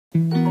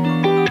Messed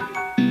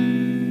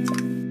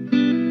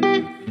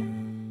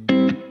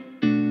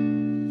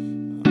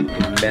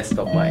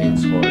up my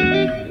intro.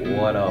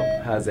 What up?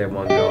 How's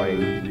everyone going?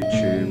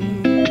 YouTube.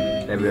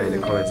 Let me know in the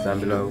comments down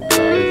below. When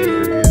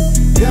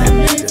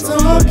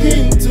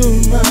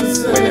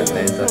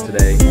Atlanta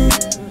today.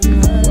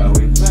 Well,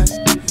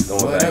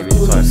 don't worry about it.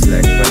 Time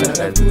select when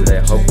Atlanta today.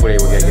 Hopefully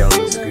we're gonna get on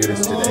the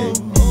scooters today.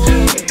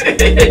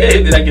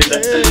 Did I get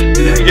that?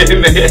 Did I get it,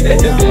 man?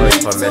 Always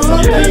try to mess up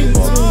my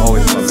vlog.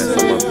 Always try to mess up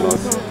my vlog.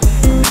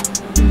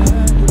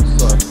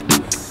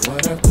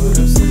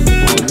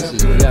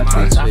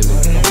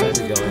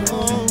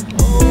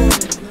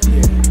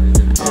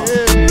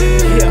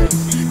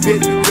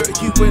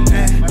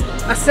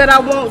 I said I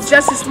want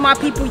justice for my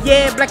people,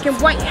 yeah, black and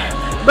white.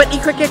 But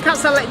cricket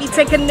counts, I like to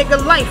take a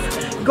nigga life.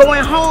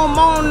 Going home,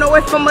 I don't know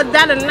if I'ma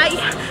die tonight.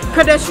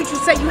 Cause that shit you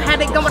said you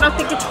had it going without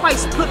thinking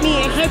twice. Put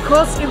me in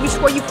handcuffs and reach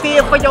where you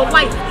fear for your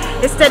life.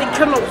 Instead of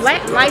killing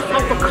black life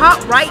off of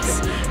cop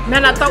rights.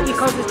 Man, I thought we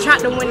caused a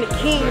chapter when the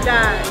king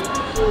died.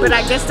 But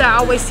I guess that I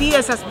always see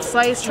us as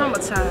slaves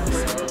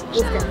traumatized.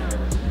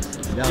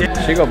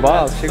 She got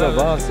bars,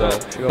 so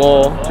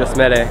just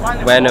met a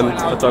random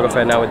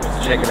photographer. Now we're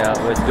checking out,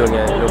 we're doing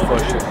a little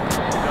photo shoot.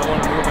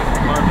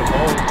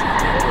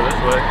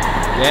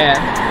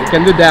 Yeah, we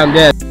can do down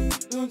there.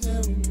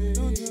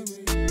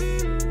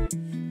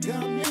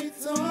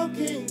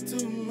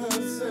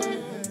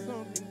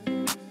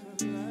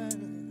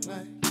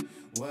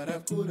 What I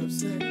could have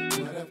said,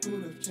 what I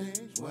could have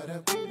changed, what I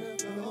could have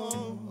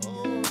done.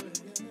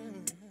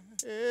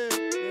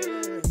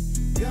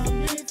 Got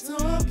me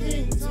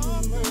talking to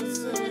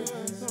myself.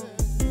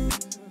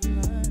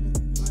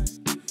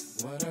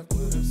 What I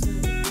could have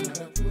said, what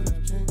I could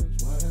have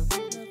changed, what I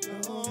could have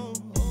done.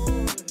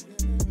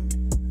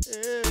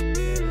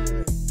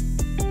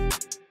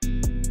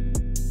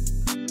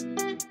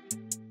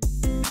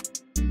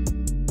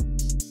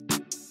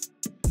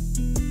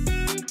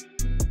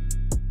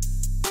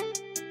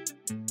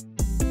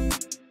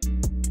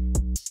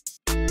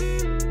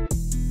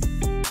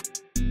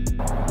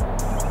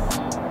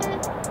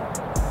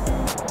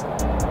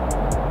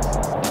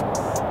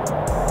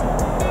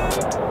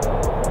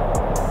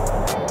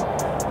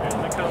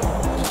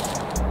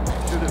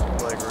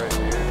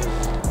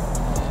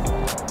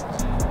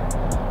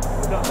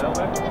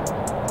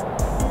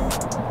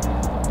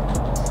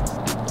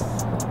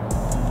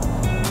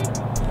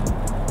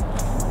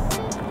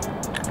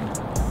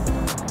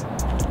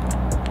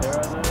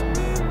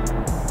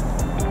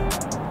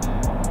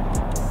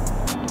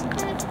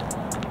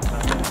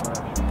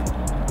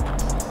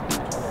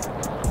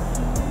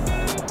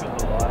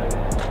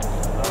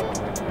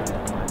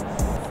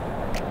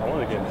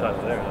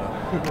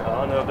 I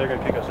don't know if they're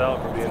gonna kick us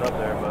out for being up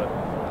there, but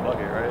fuck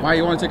it, right? Why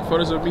you want to take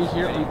photos of me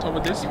here on top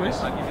of this place?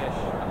 Dude,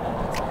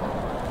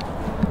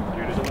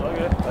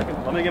 okay.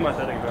 Let me get my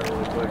settings right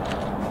really quick.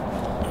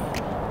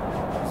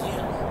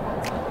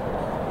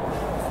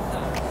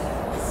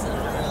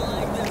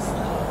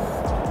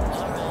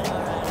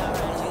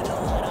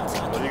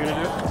 What are you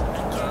gonna do?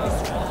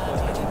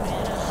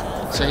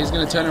 So he's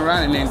gonna turn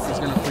around and then he's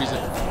gonna freeze it.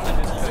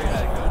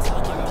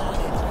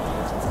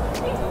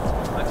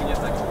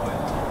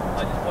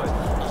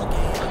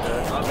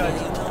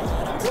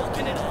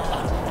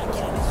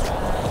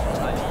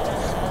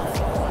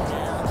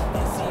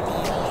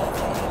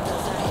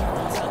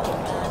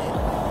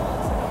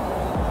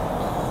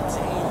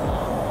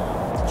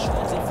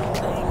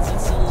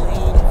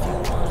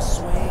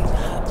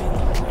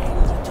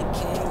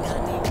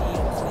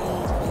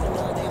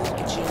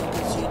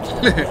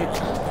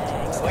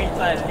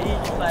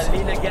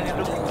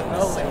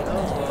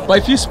 But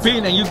if you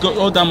spin and you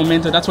go down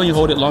momentum, that's when you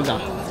hold it longer.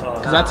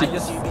 Cause that's it.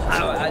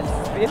 I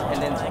spin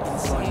and then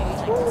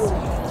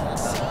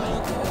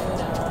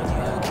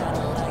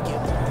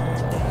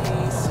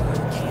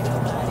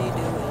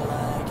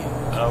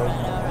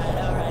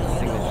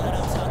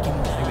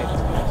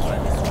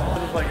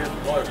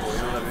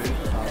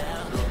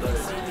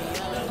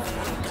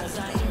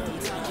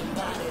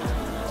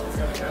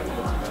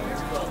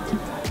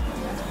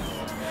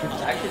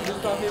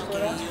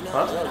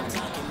Huh?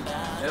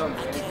 They don't do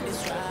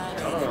anything.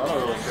 I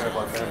don't really care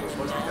about cameras.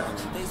 What's your camera?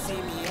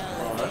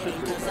 Oh, that shit's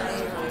pretty nice.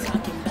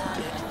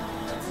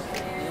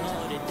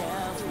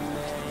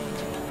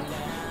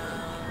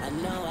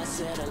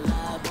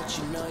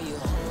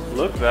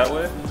 Look that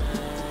way.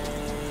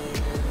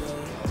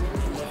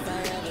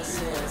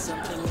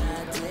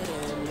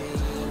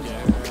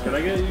 Can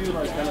I get you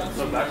like kind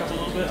of back up a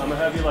little bit? I'm gonna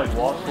have you like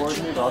walk towards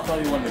me, but I'll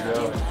tell you when to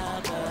go.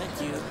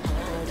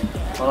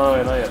 Oh,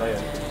 wait, not yet, not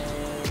yet.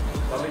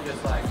 probably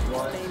just like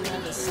one.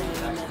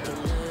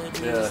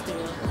 Yeah.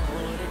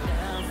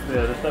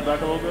 Yeah, just step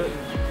back a little bit.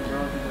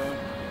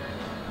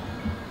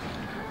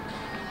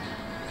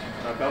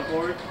 Now come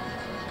forward.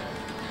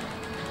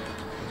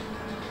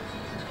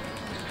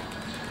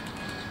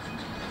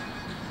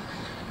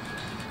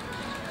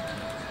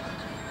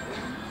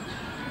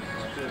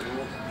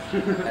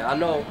 I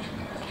know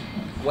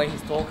when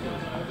he's talking.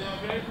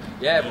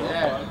 Yeah, bro.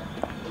 Yeah.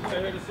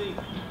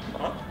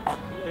 Huh?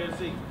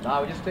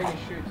 Nah, we're just taking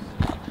shoots.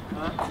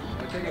 Huh?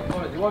 We're taking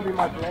photos. You want to be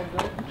my friend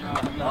though?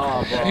 No.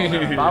 Oh, bro.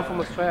 But I'm from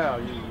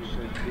Australia. You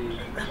should be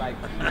like,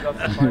 you got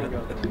some funny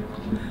girls.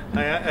 I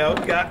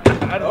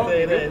don't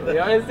say that. You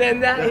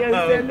understand that? You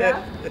understand that?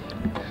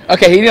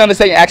 Okay, he didn't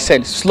understand your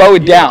accent. Slow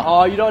it down.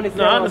 Oh, you don't understand?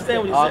 No, I understand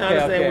what you said. I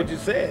understand what you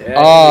said. Yeah,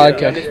 Oh, you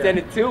okay. understand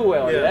it too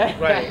well, Yeah,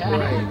 right.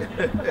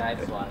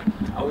 Nice one.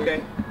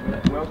 Okay.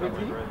 Well, good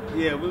to you?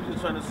 Yeah, we were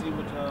just trying to see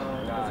what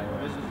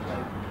this is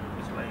like.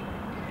 It's like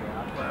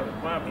private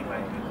property,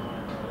 like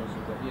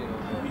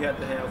we have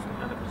to have some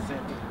kind of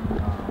consent to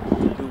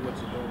do what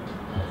you're doing.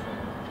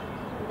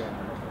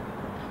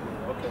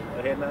 Okay,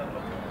 ahead now.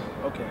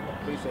 Okay,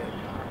 appreciate it.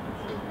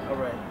 All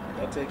right,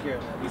 I'll take care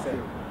of that. Be safe.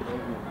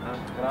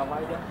 Can I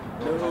like that?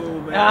 No,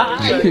 man. I'm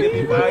trying to get me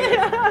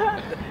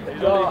fired.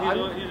 No,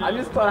 I'm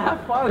just trying to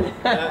have fun.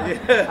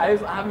 I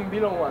haven't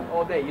been on one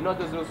all day. You know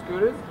those little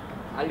scooters?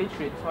 I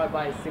literally try to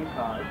buy a SIM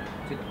card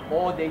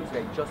all day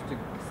today just to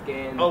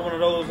scan. Oh, one of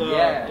those?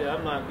 Yeah,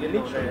 I'm not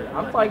getting on that.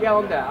 I'm trying to get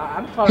on that.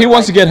 I'm trying He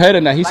wants to get hurt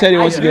in that. He said he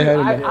wants to get hurt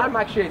in that. I'm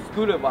actually a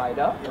scooter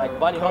rider, like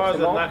bunny hops Cars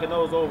and are all. knocking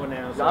those over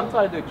now. So I'm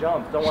trying to do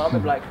jumps. Don't worry, I'm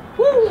gonna be like,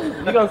 woo!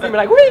 You're gonna see me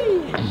like,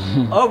 wee!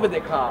 Over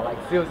the car, like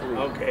seriously.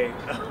 Okay,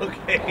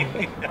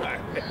 okay.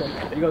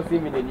 You're gonna see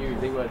me in the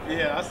news.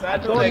 Yeah, I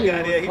know that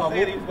guy there. He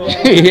said he was going to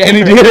And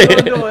he did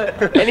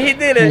it. And he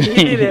did it.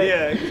 He did it.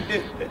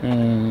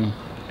 Yeah.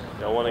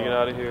 Y'all want to get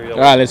out of here? All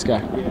right, let's go.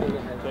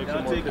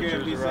 Y'all take care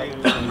and be safe.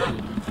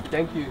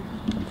 Thank you.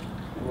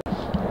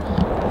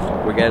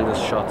 We're getting this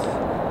shot.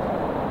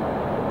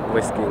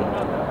 Whisking.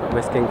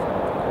 We're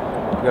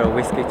gonna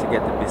whisk it to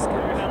get the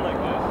biscuit.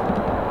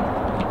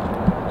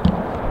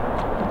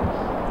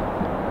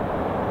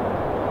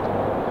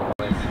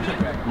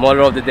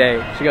 Model of the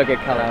day. She gonna get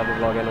cut out of the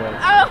vlog anyway.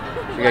 Oh,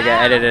 She gonna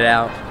get edited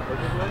out.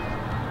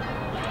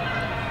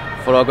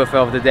 Photographer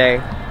of the day.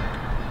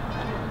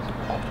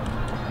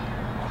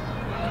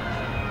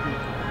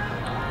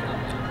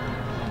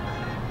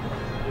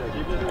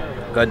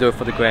 Gotta do it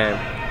for the gram.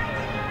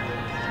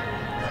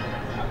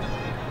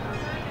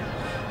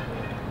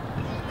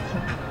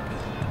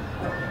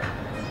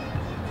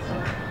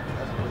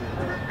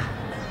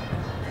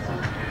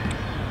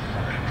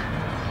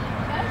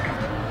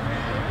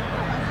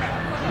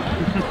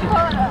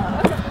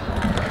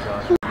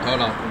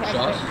 Hold on.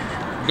 Shots?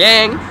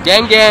 Gang!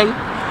 Gang gang!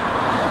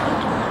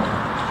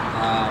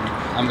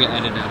 I'm gonna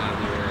edit that out.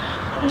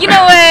 You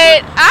know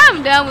what?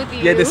 I'm done with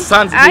you. Yeah, the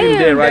sun's I beating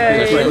am there right done.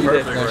 there.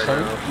 Perfect right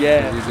now.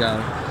 Yeah. These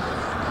guys.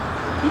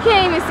 You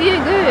can't even see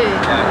it good.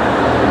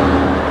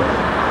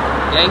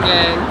 Gang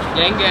gang!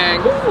 Gang gang!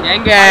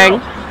 Gang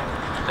gang!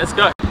 Let's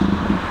go.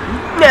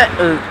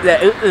 Hey.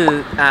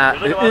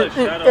 Look at all that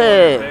shadow on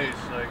your face.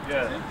 Like,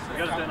 yeah. You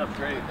gotta stand up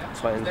straight.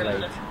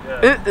 Translate.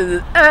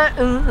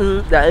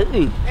 Yeah.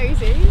 Are you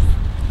serious?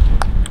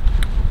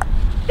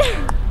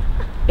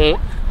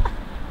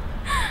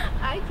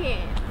 I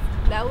can't.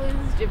 That was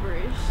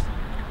gibberish.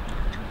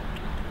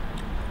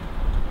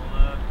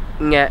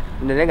 Nghe,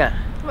 nghe nè.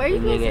 Why are you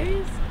being Nghe.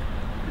 serious?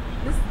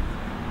 This,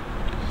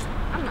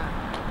 I'm not.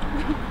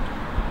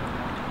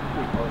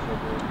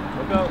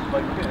 Look out,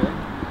 like, yeah.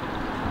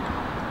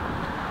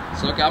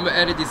 So okay, I'm gonna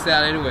edit this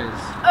out anyways.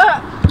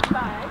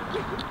 Bye.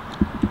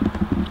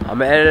 I'm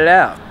gonna edit it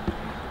out.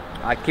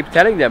 I keep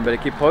telling them, but they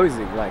keep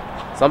posing. Like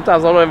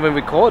sometimes I'm not even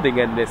recording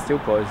and they're still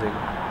posing.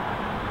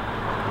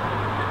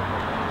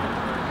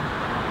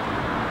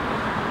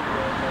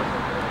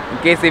 In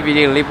case if you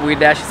didn't live with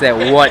that, she said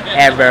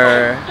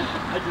whatever.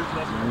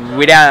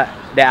 Without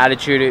the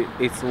attitude,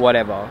 it's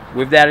whatever.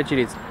 With the attitude,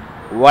 it's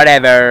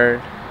whatever.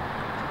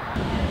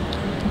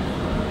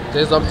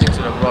 Say something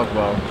to the vlog,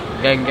 bro.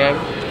 Gang gang.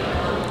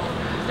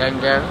 Gang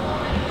gang.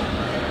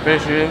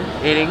 Finishing,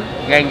 eating,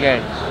 gang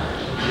gang.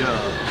 Yeah.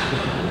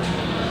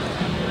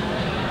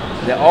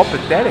 They're all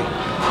pathetic.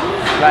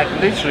 Like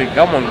literally,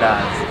 come on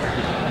guys.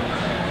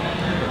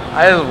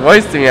 I just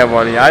wasting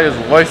everyone here. I just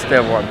waste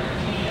everyone.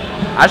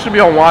 I should be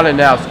on water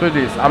now. Screw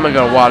this. I'm gonna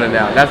go water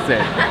now. That's it.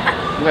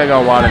 I'm gonna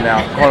go water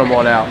now. Call them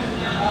all out.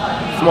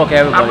 Smoke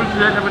everybody.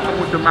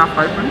 with your mouth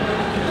open.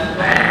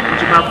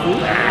 With your mouth full.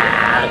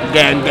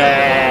 Gang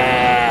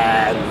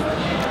gang.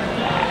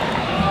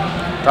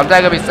 Sometimes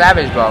I gotta be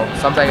savage, bro.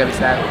 Sometimes I gotta be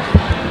savage.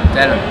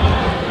 Tell them.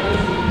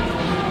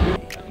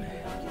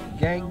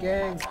 Gang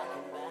gang.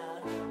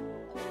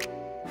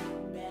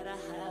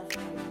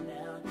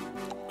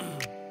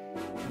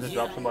 Just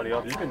drop somebody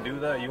off. You can do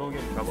that. You won't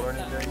get in trouble or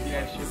anything.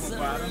 Yeah, shit from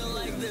bottom.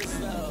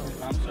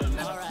 I'm certain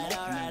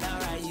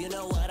that's You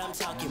know what I'm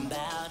talking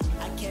about.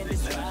 I can't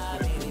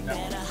describe any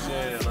better.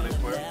 Yeah, let it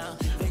work.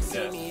 They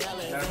see me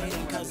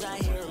elevating cause I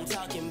hear them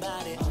talking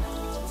about it.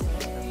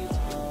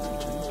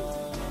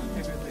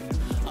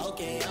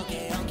 Okay,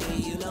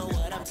 you know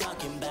what I'm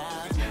talking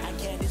about. I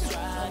can't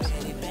describe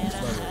any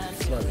better.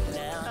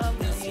 Now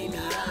they see me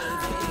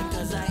elevating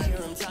cause I hear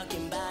them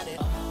talking about it.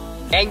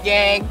 Gang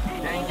gang.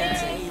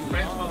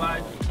 Friends for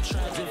life.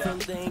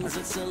 different things.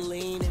 It's a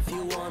lean if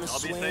you wanna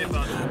swing.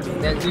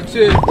 That's you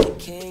too.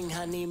 King,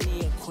 I need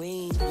me a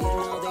queen. You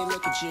know they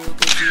look at you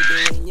cause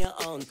you doing your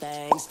own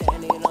thing.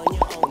 Standing on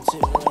your own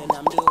too, and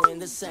I'm doing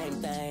the same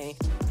thing.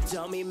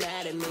 Don't be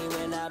mad at me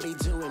when I be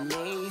doing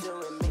me.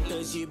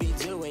 Cause you be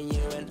doing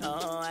you, and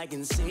all I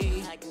can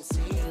see.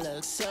 It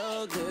looks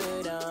so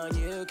good on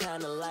you,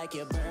 kinda like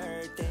your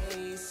birthday.